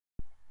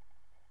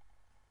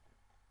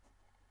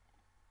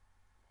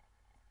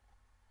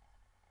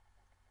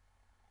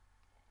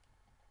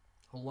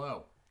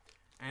Hello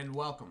and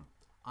welcome.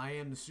 I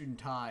am the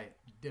Suit&Tie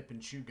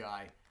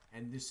Dip&ChewGuy,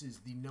 and this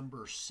is the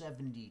number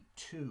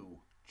 72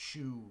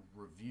 Chew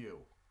Review.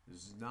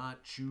 This is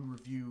not Chew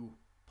Review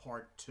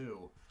Part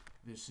 2.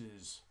 This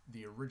is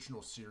the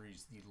original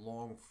series, the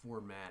long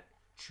format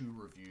Chew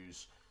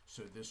Reviews.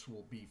 So this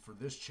will be, for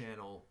this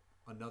channel,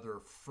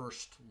 another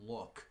first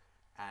look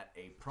at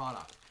a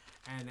product.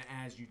 And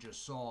as you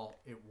just saw,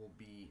 it will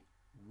be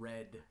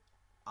Red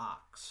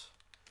Ox.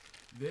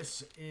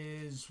 This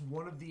is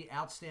one of the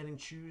outstanding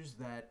chews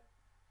that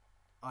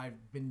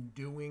I've been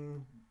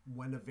doing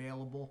when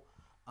available.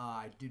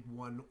 I did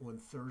one on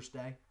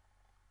Thursday,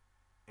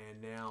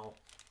 and now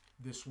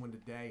this one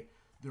today.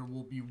 There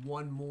will be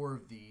one more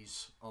of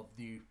these, of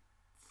the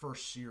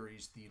first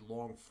series, the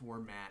long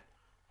format,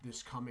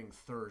 this coming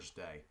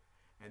Thursday.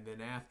 And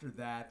then after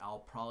that,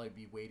 I'll probably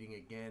be waiting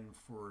again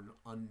for an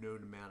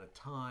unknown amount of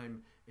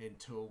time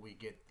until we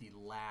get the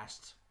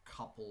last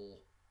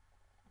couple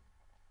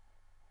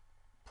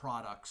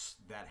products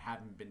that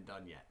haven't been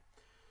done yet.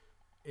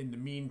 In the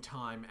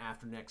meantime,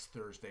 after next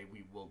Thursday,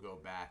 we will go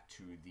back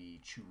to the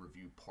Chew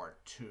Review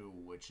Part 2,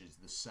 which is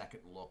the second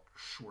look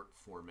short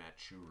format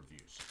Chew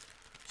Reviews.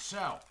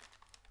 So,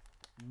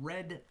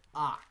 Red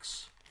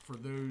Ox. For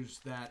those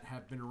that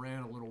have been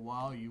around a little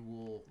while, you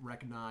will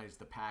recognize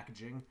the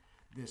packaging.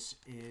 This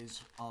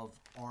is of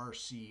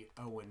R.C.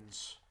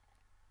 Owens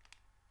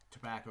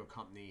Tobacco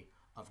Company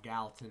of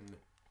Gallatin,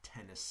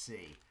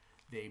 Tennessee.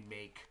 They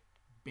make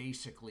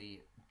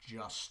basically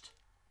just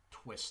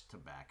twist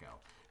tobacco.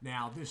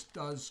 Now this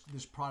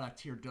product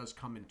here does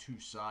come in two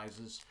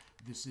sizes.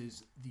 This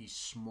is the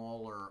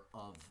smaller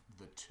of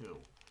the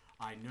two.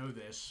 I know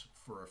this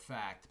for a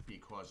fact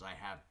because I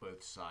have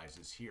both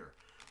sizes here,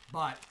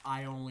 but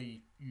I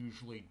only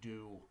usually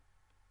do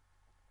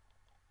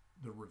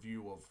the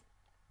review of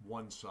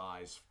one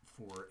size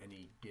for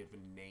any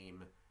given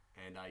name,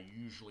 and I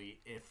usually,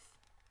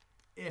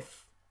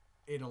 if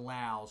it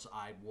allows,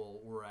 I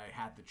will, or I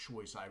had the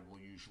choice, I will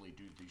usually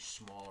do the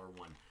smaller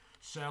one.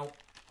 So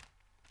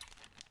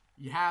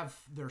you have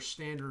their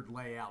standard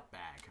layout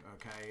bag,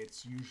 okay?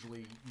 It's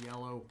usually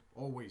yellow,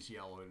 always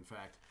yellow, in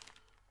fact.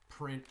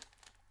 Print,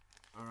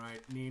 all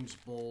right, name's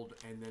bold,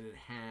 and then it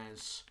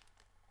has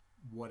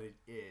what it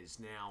is.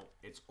 Now,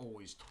 it's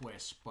always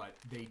twist, but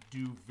they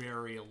do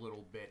vary a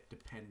little bit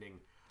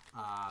depending.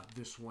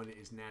 This one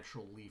is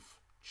natural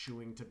leaf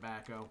chewing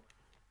tobacco.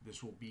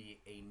 This will be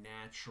a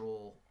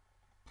natural,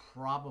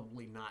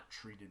 probably not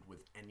treated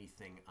with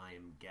anything, I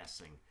am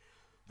guessing.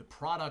 The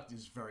product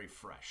is very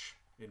fresh.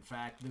 In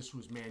fact, this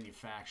was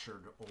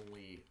manufactured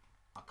only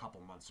a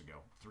couple months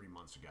ago, 3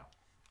 months ago.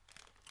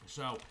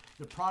 So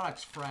the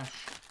product's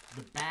fresh.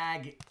 The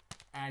bag,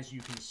 as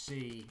you can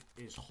see,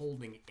 is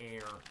holding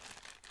air.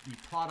 The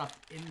product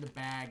in the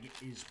bag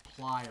is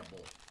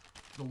pliable.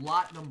 The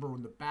lot number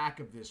on the back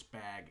of this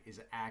bag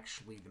is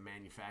actually the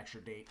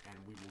manufacture date,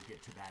 and we will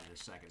get to that in a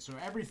second. So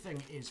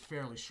everything is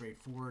fairly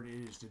straightforward.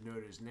 It is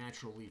denoted as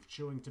natural leaf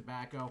chewing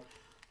tobacco.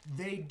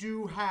 They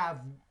do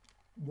have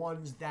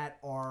ones that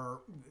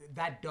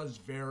does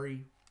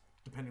vary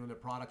depending on the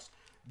products.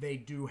 They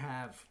do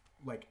have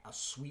like a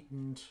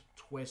sweetened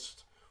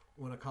twist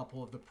on a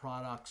couple of the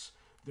products.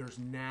 There's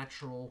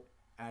natural,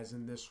 as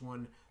in this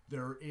one.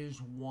 There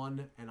is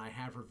one, and I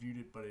have reviewed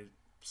it, but it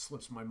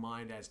slips my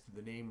mind as to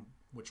the name,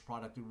 which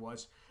product it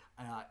was.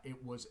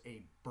 It was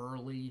a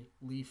burley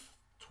leaf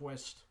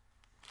twist.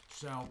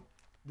 So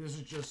this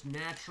is just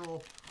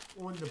natural.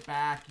 On the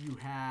back, you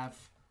have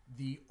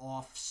the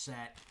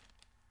offset,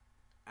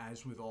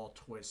 as with all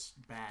twists,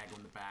 bag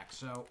on the back.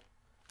 So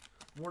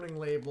warning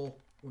label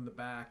on the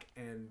back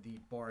and the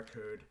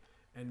barcode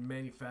and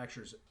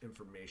manufacturer's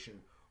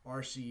information.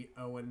 R.C.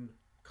 Owen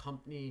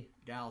Company,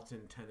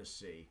 Gallatin,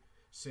 Tennessee.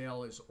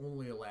 Sale is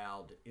only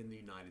allowed in the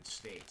United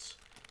States.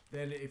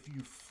 Then if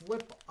you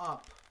flip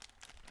up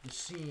the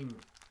seam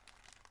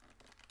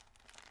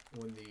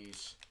on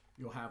these,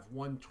 you'll have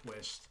one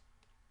twist.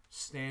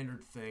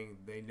 Standard thing,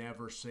 they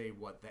never say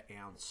what the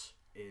ounce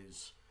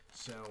is.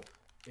 So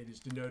it is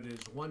denoted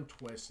as one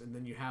twist, and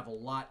then you have a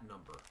lot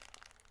number.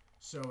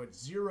 So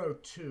it's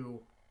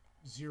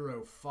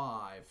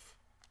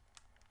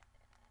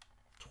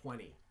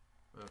 020520.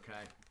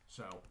 Okay,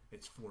 so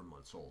it's 4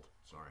 months old.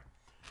 Sorry.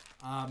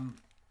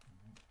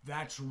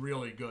 That's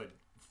really good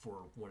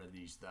for one of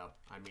these, though.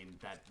 I mean,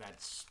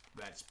 that's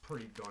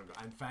pretty darn good.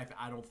 In fact,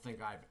 I don't think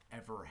I've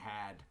ever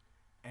had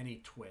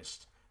any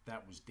twist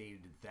that was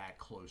dated that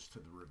close to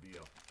the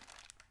review.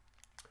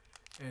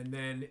 And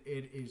then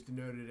it is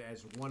denoted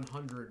as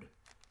 100%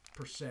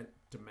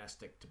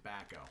 domestic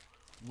tobacco,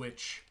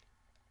 which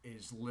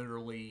is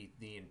literally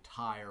the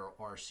entire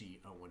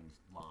R.C.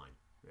 Owens line.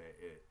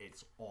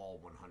 It's all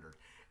 100.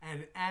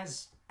 And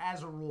as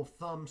a rule of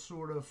thumb,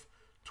 sort of,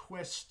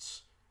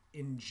 twists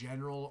in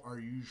general are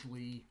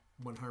usually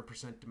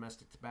 100%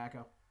 domestic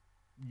tobacco.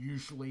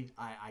 Usually,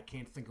 I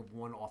can't think of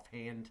one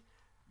offhand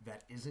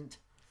that isn't.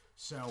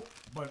 So,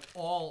 but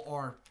all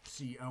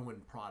R.C.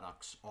 Owen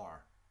products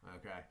are.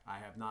 Okay, I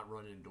have not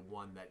run into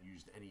one that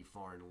used any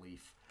foreign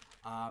leaf.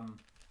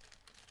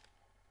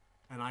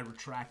 and I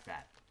retract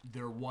that.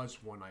 There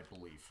was one, I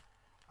believe.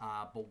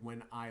 But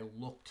when I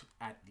looked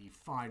at the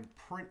fine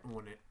print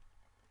on it,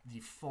 the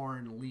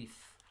foreign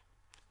leaf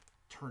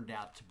turned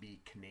out to be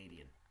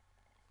Canadian.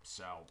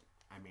 So,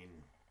 I mean,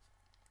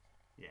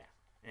 yeah.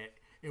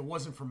 It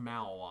wasn't from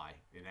Maui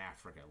in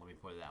Africa, let me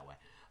put it that way.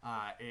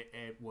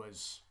 It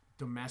was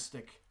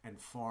domestic and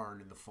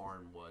foreign, and the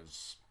foreign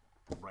was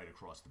right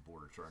across the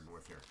border to our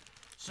north here.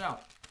 So,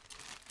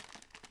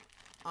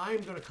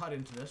 I'm going to cut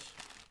into this,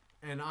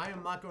 and I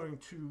am not going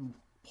to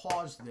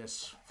pause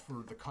this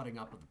for the cutting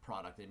up of the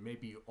product. It may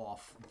be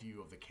off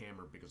view of the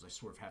camera because I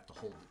sort of have to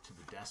hold it to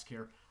the desk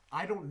here.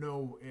 I don't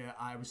know.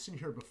 I was sitting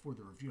here before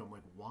the review. I'm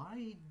like,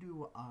 why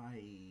do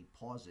I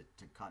pause it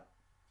to cut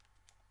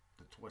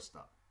the twist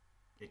up?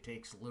 It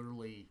takes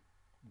literally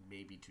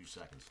maybe 2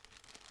 seconds.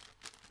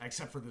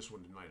 Except for this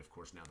one tonight, of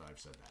course, now that I've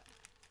said that.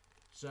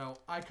 So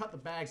I cut the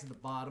bags at the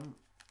bottom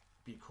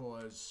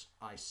because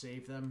I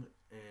save them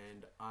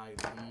and I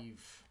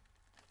leave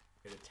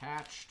it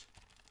attached.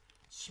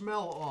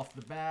 Smell off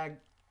the bag.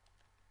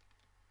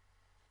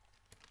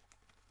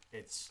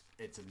 It's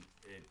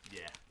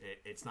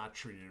not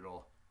treated at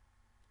all.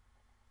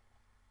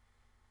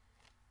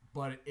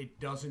 But it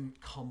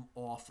doesn't come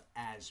off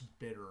as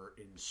bitter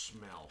in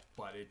smell.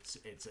 But it's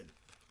a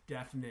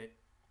definite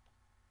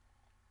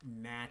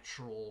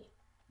natural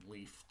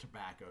leaf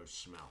tobacco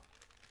smell.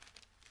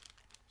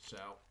 So,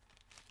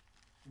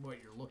 what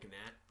you're looking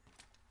at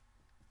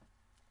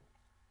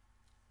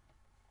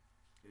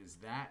is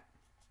that,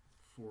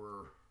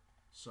 for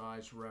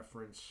size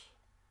reference,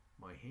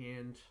 my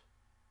hand.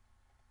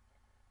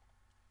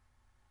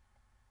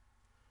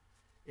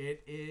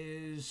 It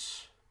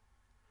is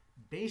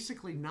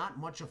basically not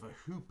much of a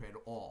hoop at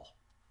all.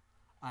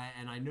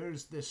 And I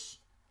noticed this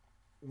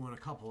on a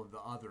couple of the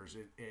others.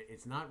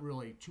 It's not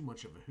really too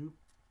much of a hoop.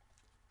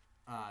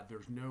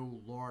 There's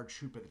no large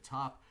hoop at the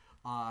top.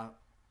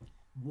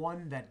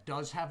 One that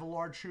does have a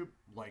large hoop,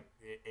 like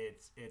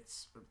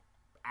it's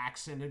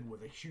accented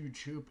with a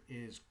huge hoop,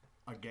 is,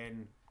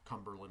 again,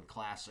 Cumberland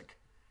Classic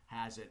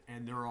has it.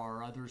 And there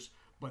are others.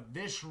 But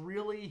this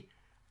really,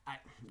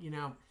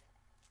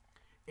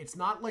 it's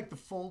not like the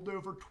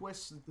fold-over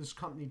twists that this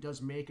company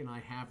does make, and I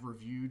have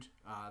reviewed.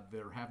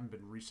 There haven't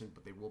been recent,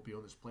 but they will be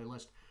on this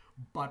playlist.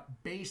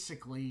 But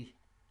basically,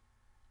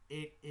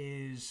 it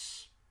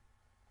is...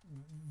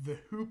 the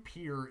hoop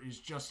here is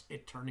just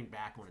it turning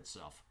back on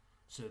itself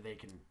so they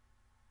can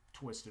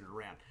twist it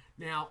around.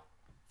 Now,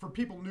 for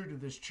people new to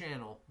this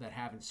channel that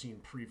haven't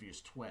seen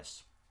previous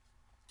twists,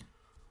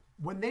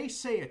 when they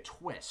say a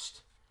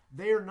twist,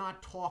 they are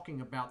not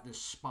talking about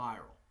this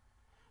spiral.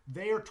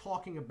 They are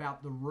talking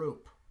about the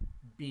rope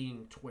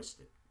being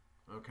twisted,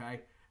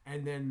 okay?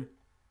 And then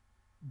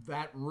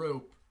that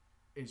rope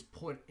is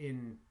put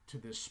into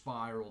this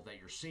spiral that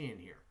you're seeing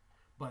here.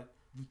 But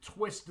the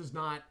twist does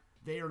not,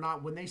 they are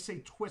not, when they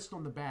say twist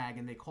on the bag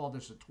and they call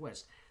this a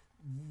twist,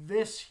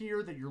 this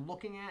here that you're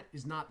looking at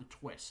is not the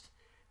twist.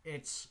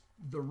 It's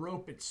the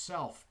rope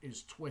itself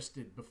is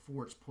twisted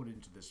before it's put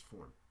into this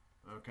form,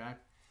 okay?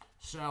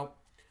 So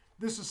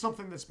this is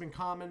something that's been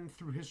common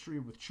through history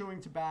with chewing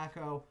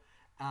tobacco.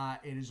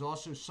 It is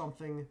also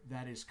something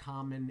that is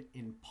common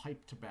in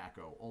pipe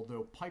tobacco,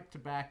 although pipe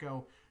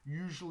tobacco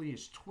usually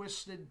is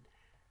twisted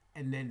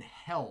and then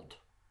held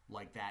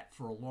like that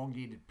for a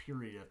elongated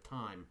period of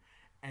time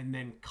and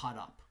then cut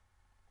up,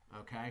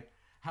 okay?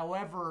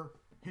 However,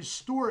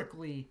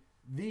 historically,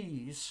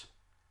 these,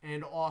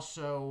 and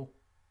also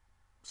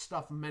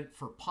stuff meant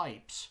for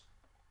pipes,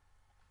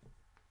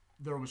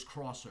 there was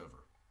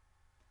crossover.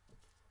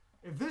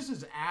 If this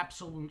is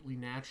absolutely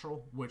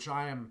natural, which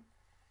I am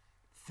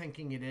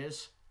thinking it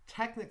is,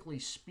 technically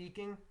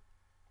speaking,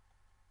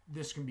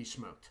 this can be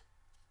smoked.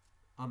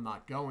 I'm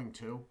not going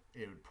to.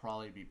 It would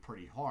probably be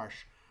pretty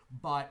harsh.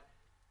 But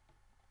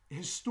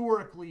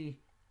historically,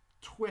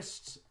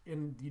 twists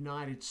in the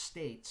United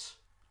States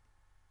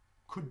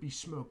could be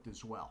smoked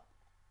as well.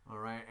 All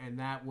right? And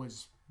that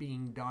was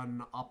being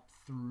done up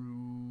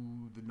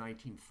through the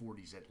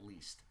 1940s at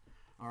least.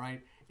 All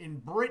right? In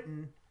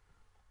Britain,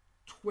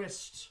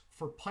 twists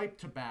for pipe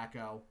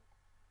tobacco,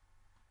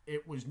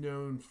 it was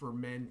known for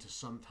men to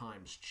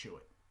sometimes chew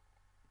it.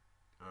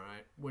 All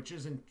right? Which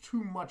isn't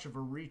too much of a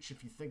reach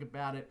if you think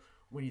about it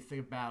when you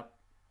think about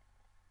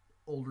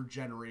older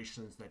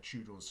generations that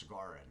chewed on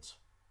cigar ends.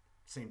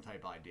 Same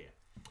type idea.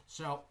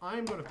 So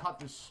I'm going to cut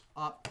this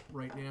up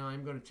right now.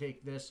 I'm going to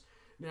take this.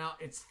 Now,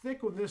 it's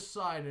thick on this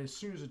side, and as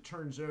soon as it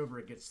turns over,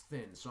 it gets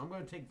thin. So I'm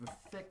going to take the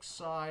thick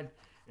side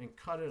and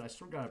cut it. I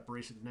still got to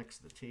brace it next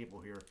to the table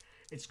here.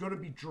 It's going to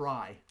be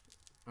dry,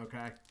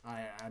 okay?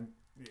 I'm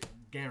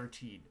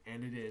guaranteed,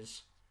 and it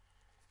is.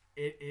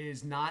 It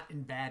is not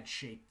in bad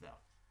shape, though.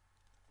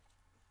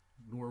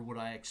 Nor would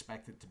I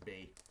expect it to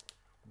be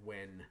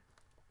when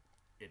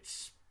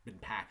it's been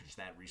packaged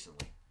that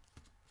recently.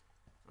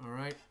 All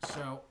right,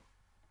 so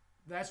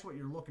that's what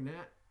you're looking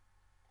at.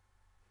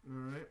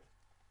 All right.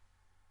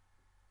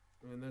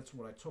 And that's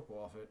what I took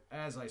off it.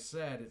 As I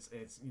said,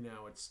 it's you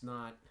know, it's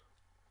not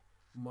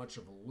much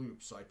of a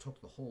loop, so I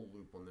took the whole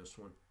loop on this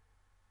one.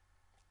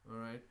 All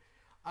right.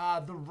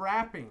 The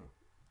wrapping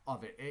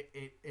of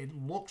it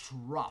looks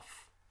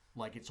rough.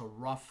 Like it's a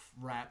rough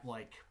wrap.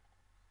 Like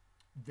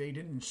they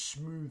didn't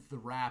smooth the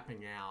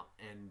wrapping out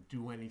and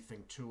do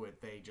anything to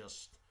it. They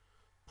just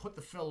put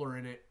the filler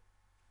in it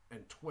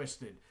and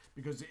twisted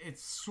because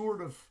it's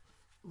sort of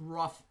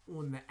rough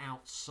on the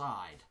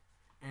outside.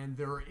 And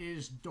there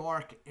is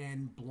dark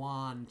and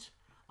blonde.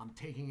 I'm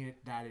taking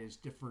it that is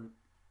different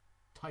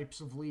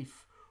types of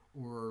leaf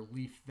or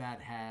leaf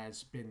that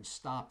has been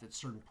stopped at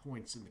certain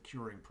points in the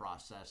curing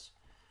process.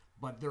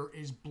 But there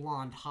is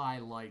blonde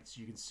highlights.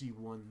 You can see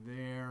one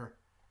there.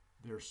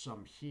 There's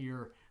some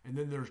here. And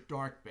then there's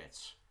dark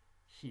bits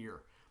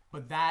here.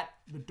 But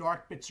the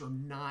dark bits are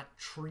not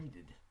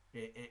treated.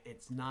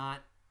 It's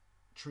not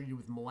treated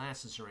with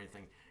molasses or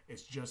anything.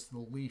 It's just the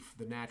leaf,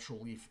 the natural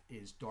leaf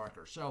is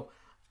darker. So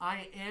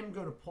I am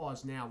going to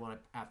pause now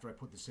after I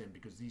put this in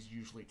because these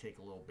usually take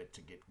a little bit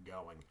to get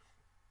going.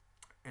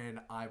 And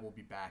I will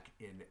be back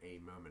in a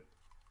moment.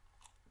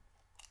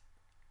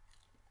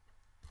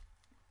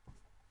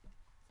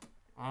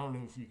 I don't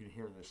know if you can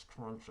hear this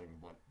crunching,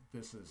 but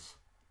this is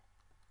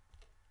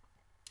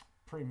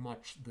pretty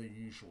much the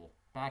usual.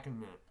 Back in a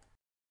minute.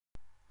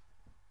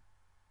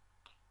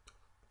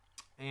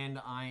 And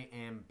I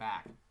am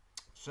back.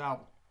 So,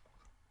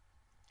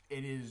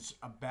 it is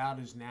about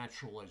as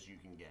natural as you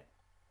can get.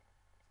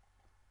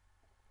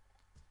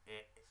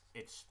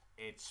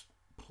 It's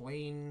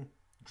plain,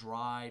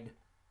 dried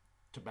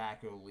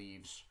tobacco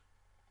leaves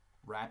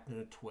wrapped in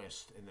a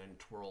twist and then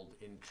twirled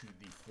into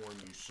the form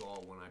you saw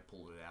when I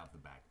pulled it out of the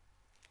bag.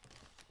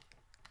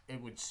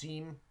 It would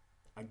seem,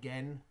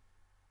 again,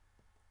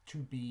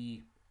 to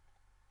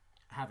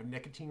have a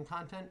nicotine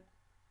content.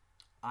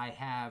 I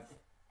have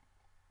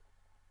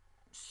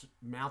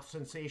mouth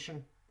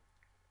sensation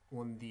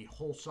on the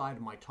whole side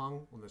of my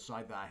tongue, on the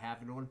side that I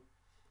have it on.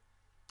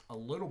 A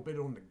little bit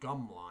on the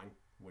gum line,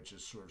 which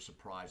is sort of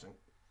surprising.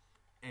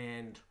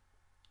 And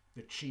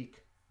the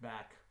cheek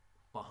back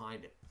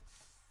behind it.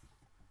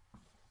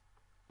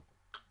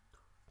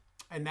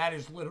 And that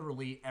is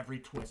literally every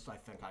twist I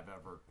think I've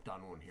ever done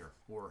on here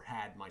or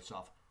had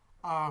myself.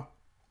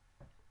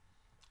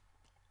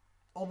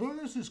 Although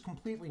this is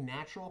completely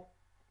natural,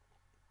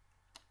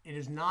 it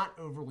is not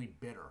overly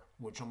bitter,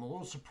 which I'm a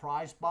little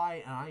surprised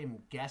by, and I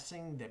am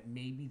guessing that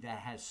maybe that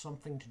has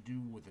something to do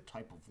with the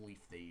type of leaf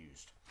they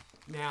used.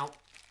 Now,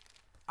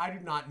 I do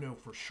not know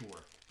for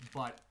sure,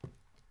 but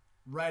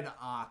Red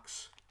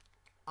Ox,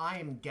 I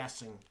am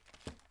guessing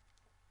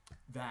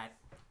that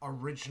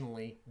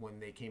originally, when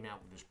they came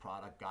out with this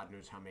product, God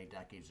knows how many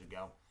decades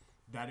ago,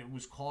 that it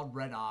was called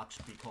Red Ox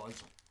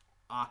because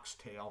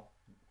oxtail,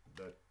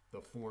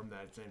 the form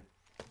that it's in,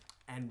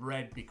 and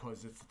red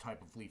because it's the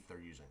type of leaf they're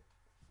using.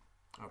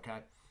 Okay?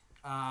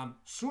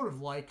 Sort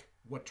of like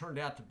what turned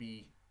out to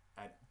be,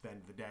 at the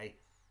end of the day,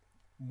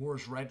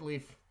 Moore's Red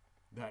Leaf,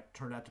 that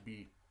turned out to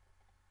be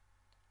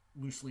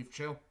loose leaf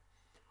chew.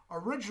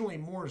 Originally,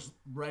 Moore's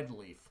Red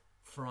Leaf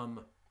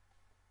from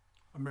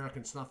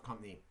American Snuff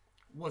Company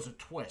was a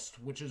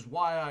twist, which is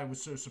why I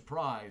was so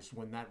surprised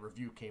when that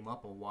review came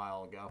up a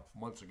while ago,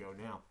 months ago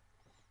now.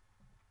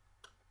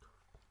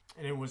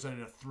 And it was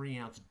in a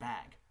 3-ounce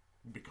bag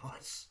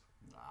because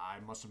I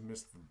must have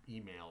missed the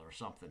email or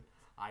something.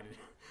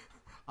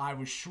 I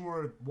was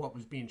sure what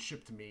was being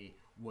shipped to me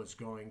was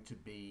going to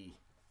be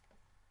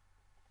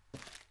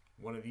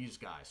one of these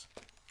guys.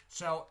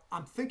 So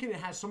I'm thinking it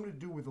has something to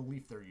do with the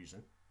leaf they're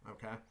using.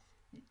 Okay?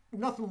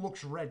 Nothing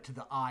looks red to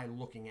the eye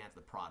looking at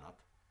the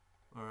product.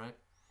 All right?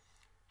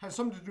 Has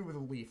something to do with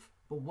the leaf.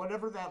 But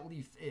whatever that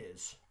leaf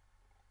is,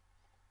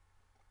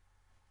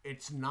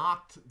 it's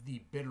knocked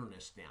the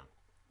bitterness down.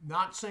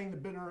 Not saying the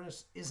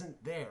bitterness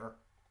isn't there,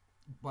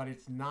 but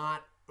it's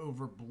not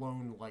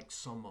overblown like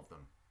some of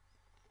them.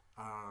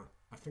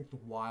 I think the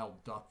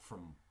Wild Duck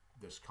from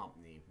this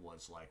company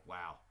was like,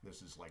 wow,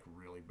 this is like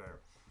really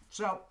bitter.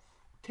 So,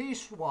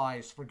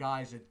 taste-wise, for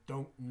guys that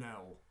don't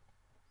know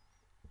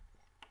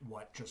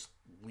what just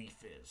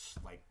leaf is,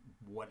 like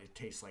what it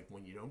tastes like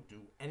when you don't do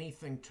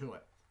anything to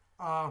it.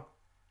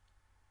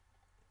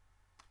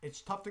 It's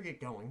tough to get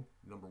going,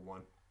 number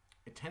one.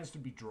 It tends to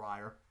be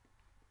drier.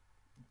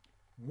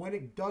 When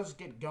it does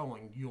get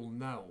going, you'll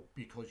know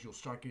because you'll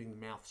start getting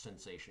the mouth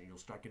sensation. You'll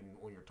start getting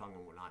it on your tongue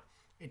and whatnot.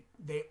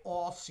 They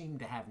all seem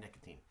to have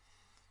nicotine.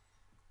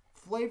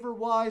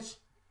 Flavor-wise,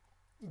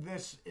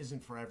 this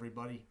isn't for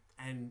everybody.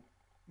 And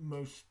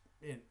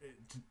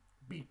to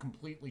be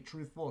completely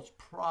truthful, it's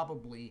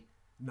probably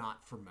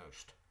not for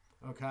most.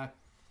 Okay?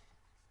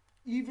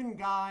 Even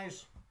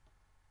guys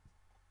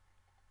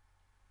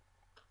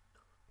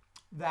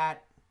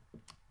that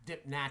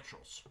dip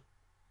naturals.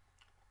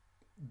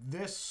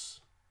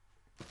 This,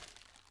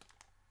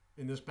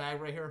 in this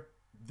bag right here,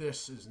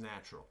 this is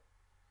natural.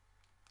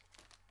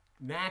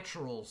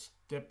 Naturals,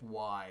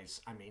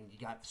 dip-wise, I mean, you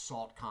got the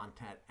salt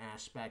content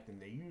aspect,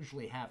 and they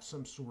usually have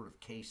some sort of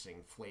casing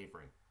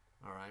flavoring,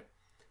 all right?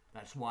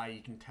 That's why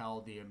you can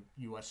tell the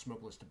U.S.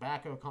 Smokeless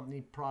Tobacco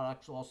Company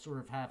products all sort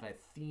of have a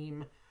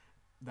theme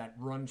that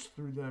runs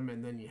through them,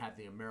 and then you have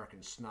the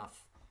American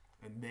Snuff,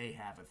 and they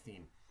have a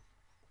theme.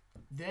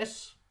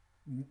 This,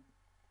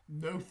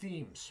 no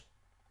themes,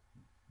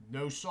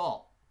 no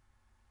salt,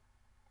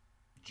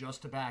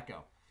 just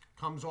tobacco.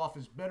 Comes off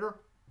as bitter.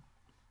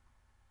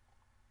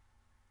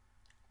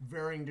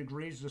 Varying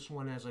degrees. This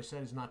one, as I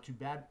said, is not too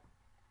bad.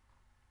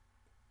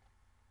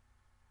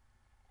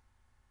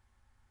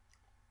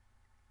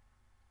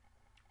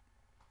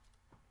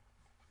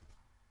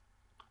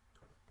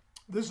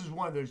 This is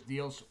one of those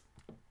deals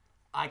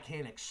I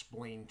can't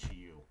explain to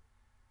you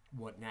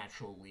what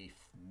natural leaf,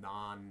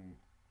 non-processed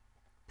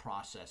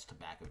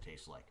tobacco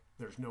tastes like.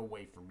 There's no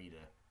way for me to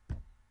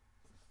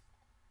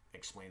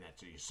explain that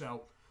to you.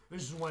 So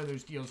this is one of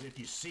those deals, if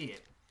you see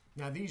it.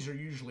 Now, these are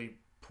usually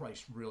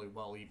priced really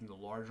well, even the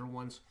larger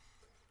ones.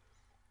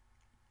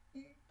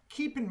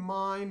 Keep in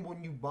mind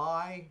when you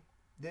buy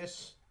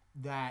this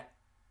that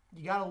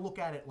you got to look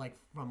at it like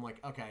from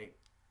like, okay,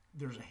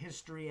 there's a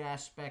history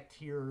aspect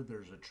here,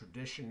 there's a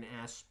tradition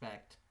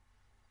aspect,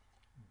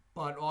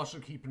 but also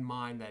keep in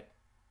mind that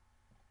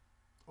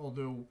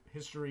although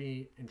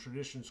history and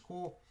tradition is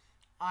cool,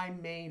 I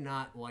may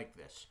not like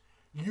this.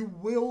 You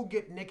will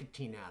get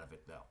nicotine out of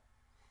it though,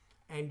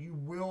 and you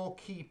will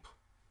keep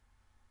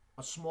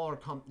a smaller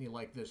company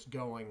like this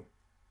going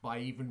by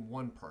even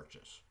one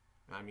purchase.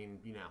 I mean,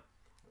 you know,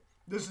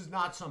 this is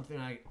not something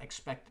I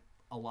expect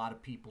a lot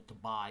of people to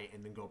buy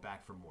and then go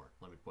back for more.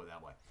 Let me put it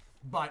that way.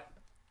 But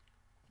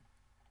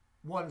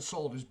one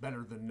sold is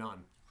better than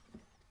none.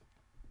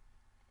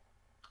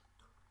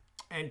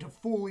 And to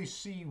fully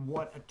see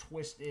what a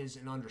twist is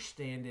and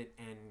understand it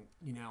and,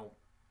 you know,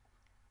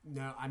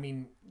 no, I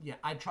mean, yeah,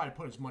 I try to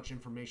put as much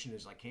information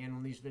as I can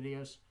on these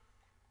videos,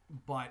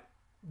 but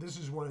this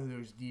is one of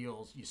those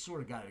deals you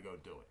sort of got to go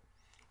do it.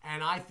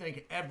 And I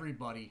think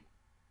everybody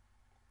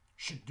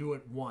should do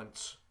it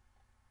once,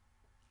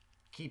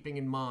 keeping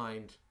in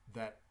mind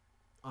that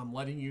I'm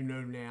letting you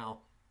know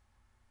now,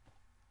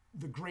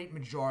 the great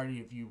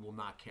majority of you will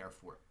not care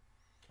for it.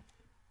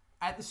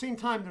 At the same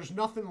time, there's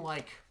nothing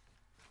like,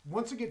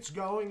 once it gets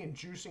going and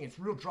juicing, it's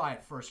real dry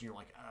at first, and you're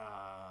like,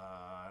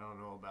 I don't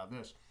know about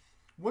this.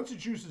 Once it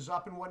juices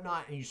up and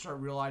whatnot, and you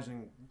start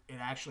realizing it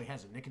actually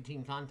has a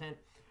nicotine content,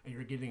 and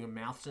you're getting a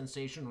mouth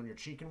sensation on your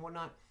cheek and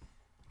whatnot,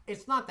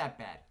 it's not that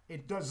bad.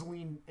 It does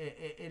lean,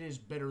 it is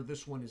bitter.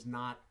 This one is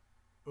not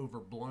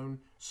overblown.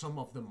 Some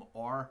of them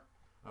are,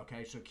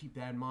 okay, so keep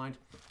that in mind.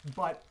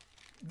 But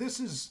this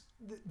is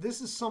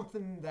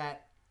something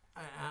that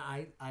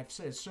I've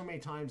said so many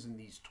times in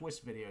these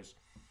twist videos.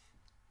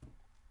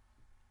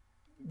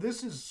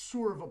 This is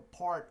sort of a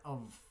part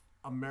of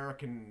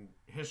American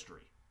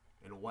history,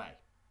 in a way.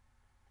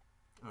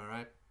 All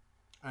right?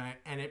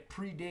 And it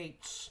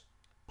predates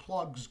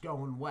plugs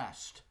going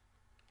west.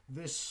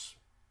 This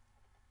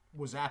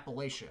was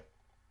Appalachia,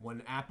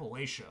 when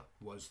Appalachia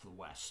was the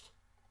West.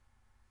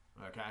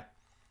 Okay?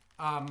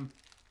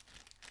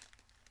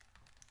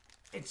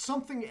 It's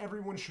something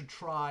everyone should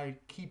try,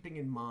 keeping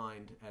in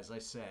mind, as I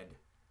said,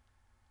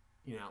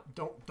 you know,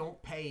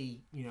 don't pay,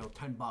 you know,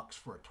 $10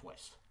 for a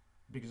twist,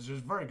 because there's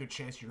a very good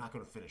chance you're not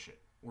going to finish it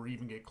or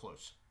even get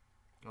close.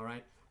 All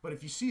right? But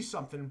if you see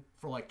something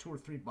for like $2 or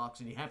 $3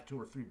 and you have $2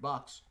 or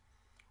 $3,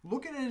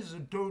 look at it as a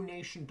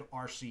donation to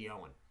RC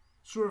Owen.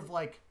 Sort of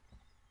like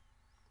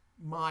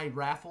my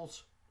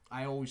raffles.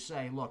 I always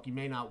say, look, you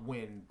may not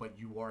win, but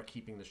you are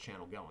keeping this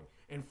channel going.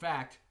 In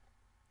fact,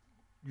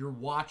 you're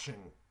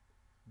watching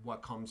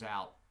what comes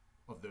out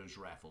of those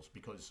raffles,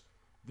 because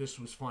this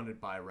was funded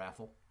by a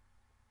raffle.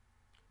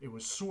 It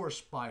was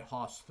sourced by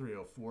Hoss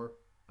 304.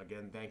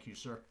 Again, thank you,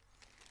 sir.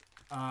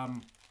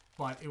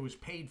 But it was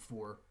paid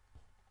for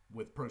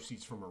with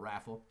proceeds from a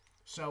raffle.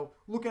 So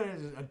look at it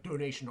as a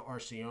donation to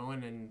RC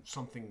Owen and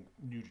something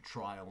new to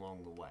try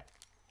along the way.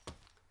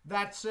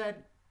 That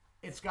said,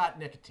 it's got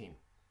nicotine.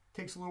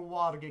 Takes a little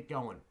while to get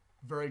going.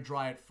 Very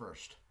dry at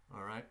first.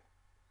 All right?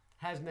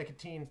 Has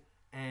nicotine,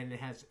 and it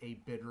has a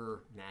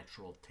bitter,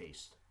 natural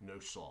taste. No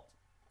salt.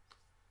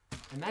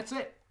 And that's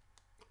it.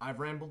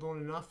 I've rambled on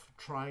enough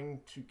trying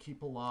to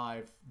keep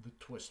alive the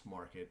twist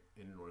market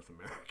in North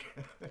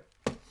America.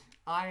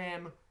 I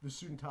am the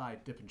Suit&Tie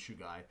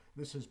Dip&ChewGuy.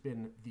 This has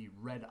been the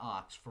Red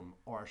Ox from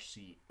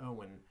RC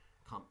Owen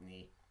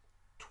Company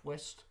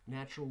Twist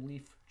Natural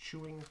Leaf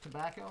Chewing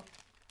Tobacco.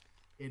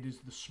 It is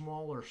the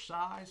smaller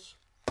size.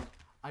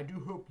 I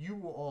do hope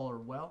you all are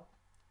well.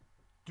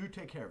 Do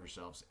take care of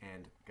yourselves,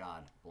 and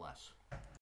God bless.